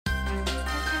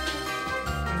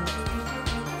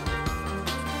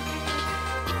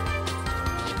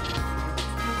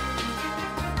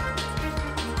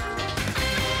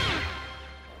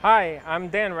Hi, I'm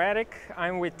Dan Raddick.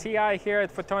 I'm with TI here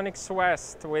at Photonics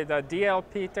West with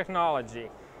DLP technology.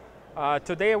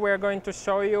 Today we're going to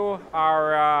show you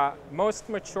our most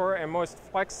mature and most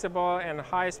flexible and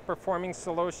highest performing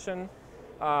solution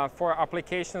for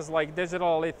applications like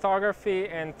digital lithography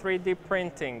and 3D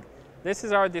printing. This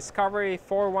is our Discovery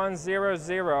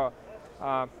 4100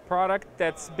 product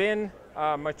that's been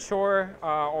mature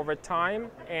over time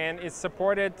and is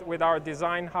supported with our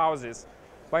design houses.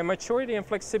 By maturity and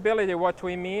flexibility, what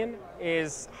we mean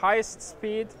is highest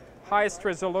speed, highest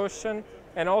resolution,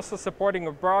 and also supporting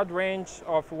a broad range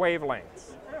of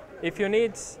wavelengths. If you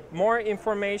need more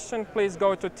information, please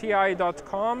go to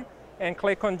ti.com and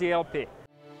click on DLP.